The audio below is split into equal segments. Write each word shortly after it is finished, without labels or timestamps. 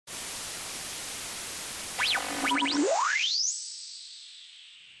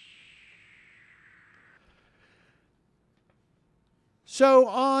So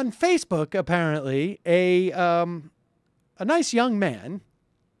on Facebook, apparently, a nice young man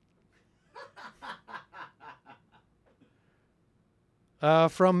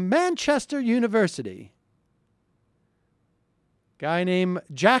from Manchester University, guy named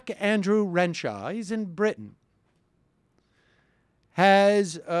Jack Andrew Renshaw, he's in Britain,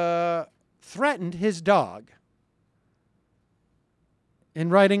 has threatened his dog in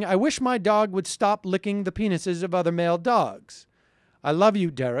writing, "I wish my dog would stop licking the penises of other male dogs. I love you,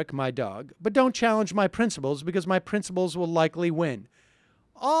 Derek, my dog, but don't challenge my principles because my principles will likely win."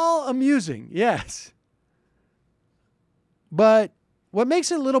 All amusing, yes. But what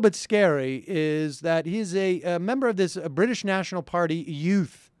makes it a little bit scary is that he's a member of this British National Party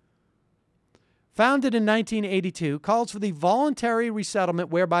Youth. Founded in 1982, calls for the voluntary resettlement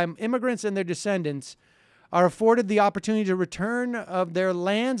whereby immigrants and their descendants are afforded the opportunity to return of their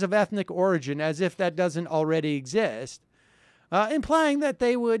lands of ethnic origin as if that doesn't already exist, implying that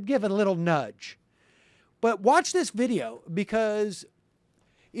they would give it a little nudge. But watch this video, because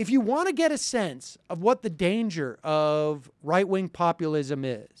if you want to get a sense of what the danger of right-wing populism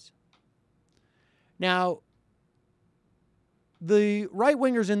is. Now, the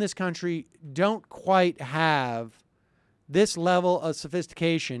right-wingers in this country don't quite have this level of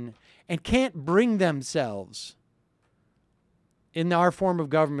sophistication and can't bring themselves in our form of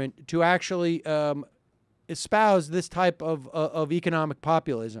government to actually espouse this type of economic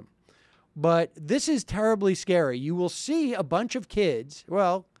populism. But this is terribly scary. You will see a bunch of kids,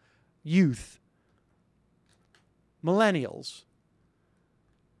 well, youth, millennials,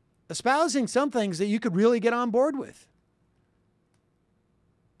 espousing some things that you could really get on board with.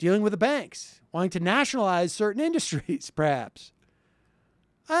 Dealing with the banks, wanting to nationalize certain industries, perhaps.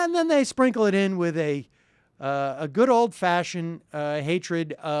 And then they sprinkle it in with a good old-fashioned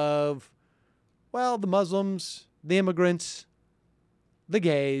hatred of, well, the Muslims, the immigrants, the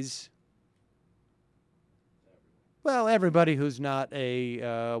gays, well, everybody who's not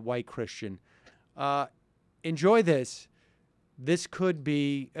a white Christian. Enjoy this. This could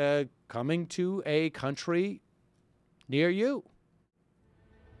be coming to a country near you.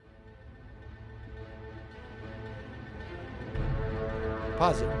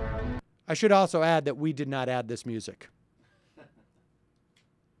 Pause it. I should also add that we did not add this music.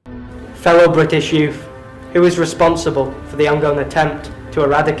 Fellow British youth, who is responsible for the ongoing attempt to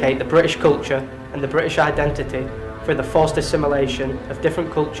eradicate the British culture and the British identity through the forced assimilation of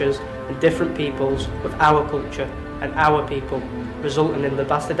different cultures and different peoples with our culture and our people, resulting in the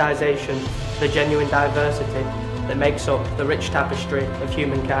bastardisation of the genuine diversity that makes up the rich tapestry of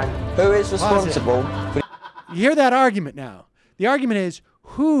humankind? Who is responsible? You hear that argument now. The argument is,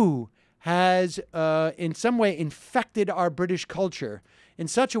 who has in some way infected our British culture in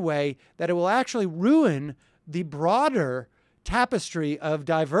such a way that it will actually ruin the broader tapestry of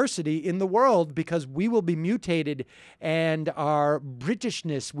diversity in the world, because we will be mutated and our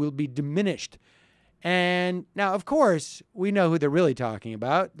Britishness will be diminished. And now, of course, we know who they're really talking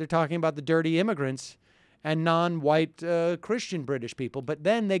about. They're talking about the dirty immigrants and non-white Christian British people. But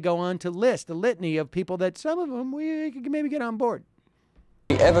then they go on to list a litany of people that some of them we could maybe get on board.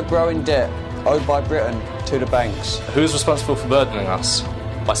 The ever-growing debt owed by Britain to the banks. Who is responsible for burdening us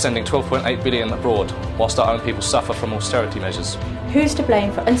by sending 12.8 billion abroad whilst our own people suffer from austerity measures? Who's to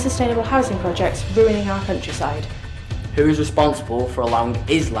blame for unsustainable housing projects ruining our countryside? Who is responsible for allowing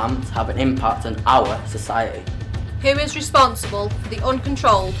Islam to have an impact on our society? Who is responsible for the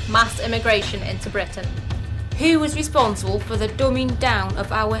uncontrolled mass immigration into Britain? Who is responsible for the dumbing down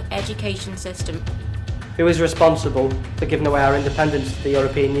of our education system? Who is responsible for giving away our independence to the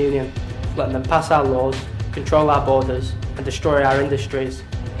European Union, letting them pass our laws, control our borders and destroy our industries?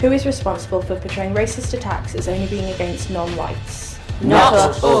 Who is responsible for portraying racist attacks as only being against non-whites? Not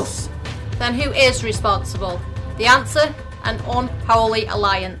us. Then who is responsible? The answer, an unholy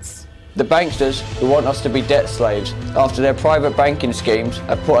alliance. The banksters who want us to be debt slaves after their private banking schemes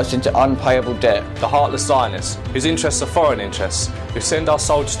have put us into unpayable debt. The heartless Zionists, whose interests are foreign interests, who send our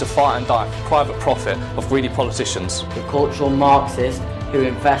soldiers to fight and die for private profit of greedy politicians. The cultural Marxists who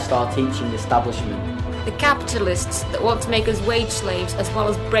invest our teaching establishment. The capitalists that want to make us wage slaves as well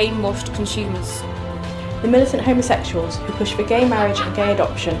as brainwashed consumers. The militant homosexuals who push for gay marriage and gay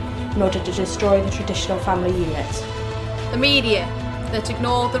adoption in order to destroy the traditional family unit. The media that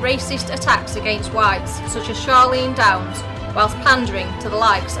ignore the racist attacks against whites, such as Charlene Downs, whilst pandering to the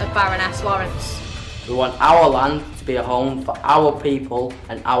likes of Baroness Lawrence. We want our land to be a home for our people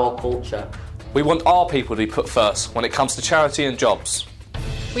and our culture. We want our people to be put first when it comes to charity and jobs.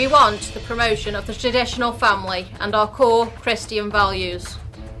 We want the promotion of the traditional family and our core Christian values.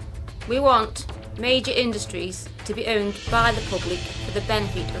 We want major industries to be owned by the public for for the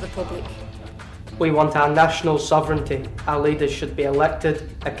benefit of the public. We want our national sovereignty. Our leaders should be elected,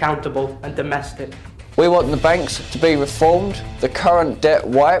 accountable and domestic. We want the banks to be reformed, the current debt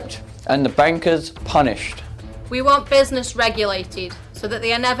wiped, and the bankers punished. We want business regulated so that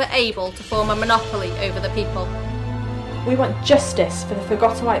they are never able to form a monopoly over the people. We want justice for the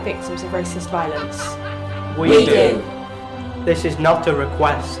forgotten white victims of racist violence. We do. This is not a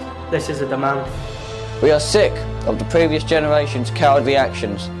request, this is a demand. We are sick of the previous generation's cowardly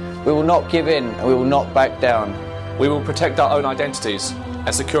actions. We will not give in and we will not back down. We will protect our own identities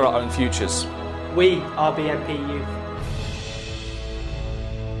and secure our own futures. We are BNP Youth.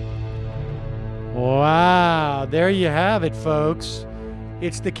 Wow, there you have it, folks.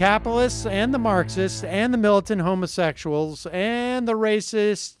 It's the capitalists and the Marxists and the militant homosexuals and the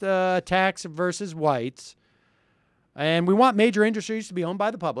racist attacks versus whites. And we want major industries to be owned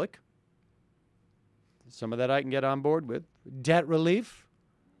by the public. Some of that I can get on board with. Debt relief.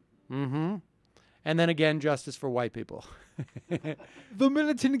 And then again, justice for white people. The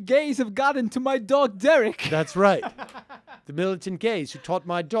militant gays have gotten to my dog Derek. That's right. The militant gays who taught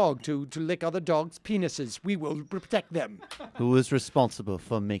my dog to lick other dogs' penises. We will protect them. Who is responsible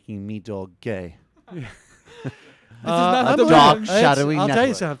for making me dog gay? This is not the dark, shadowy I'll tell you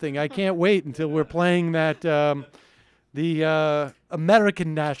network. something. I can't wait until we're playing that the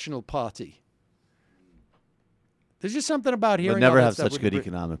American National Party. There's just something about hearing. They'll never all have that stuff such with good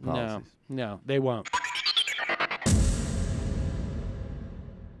economic policies. No, they won't.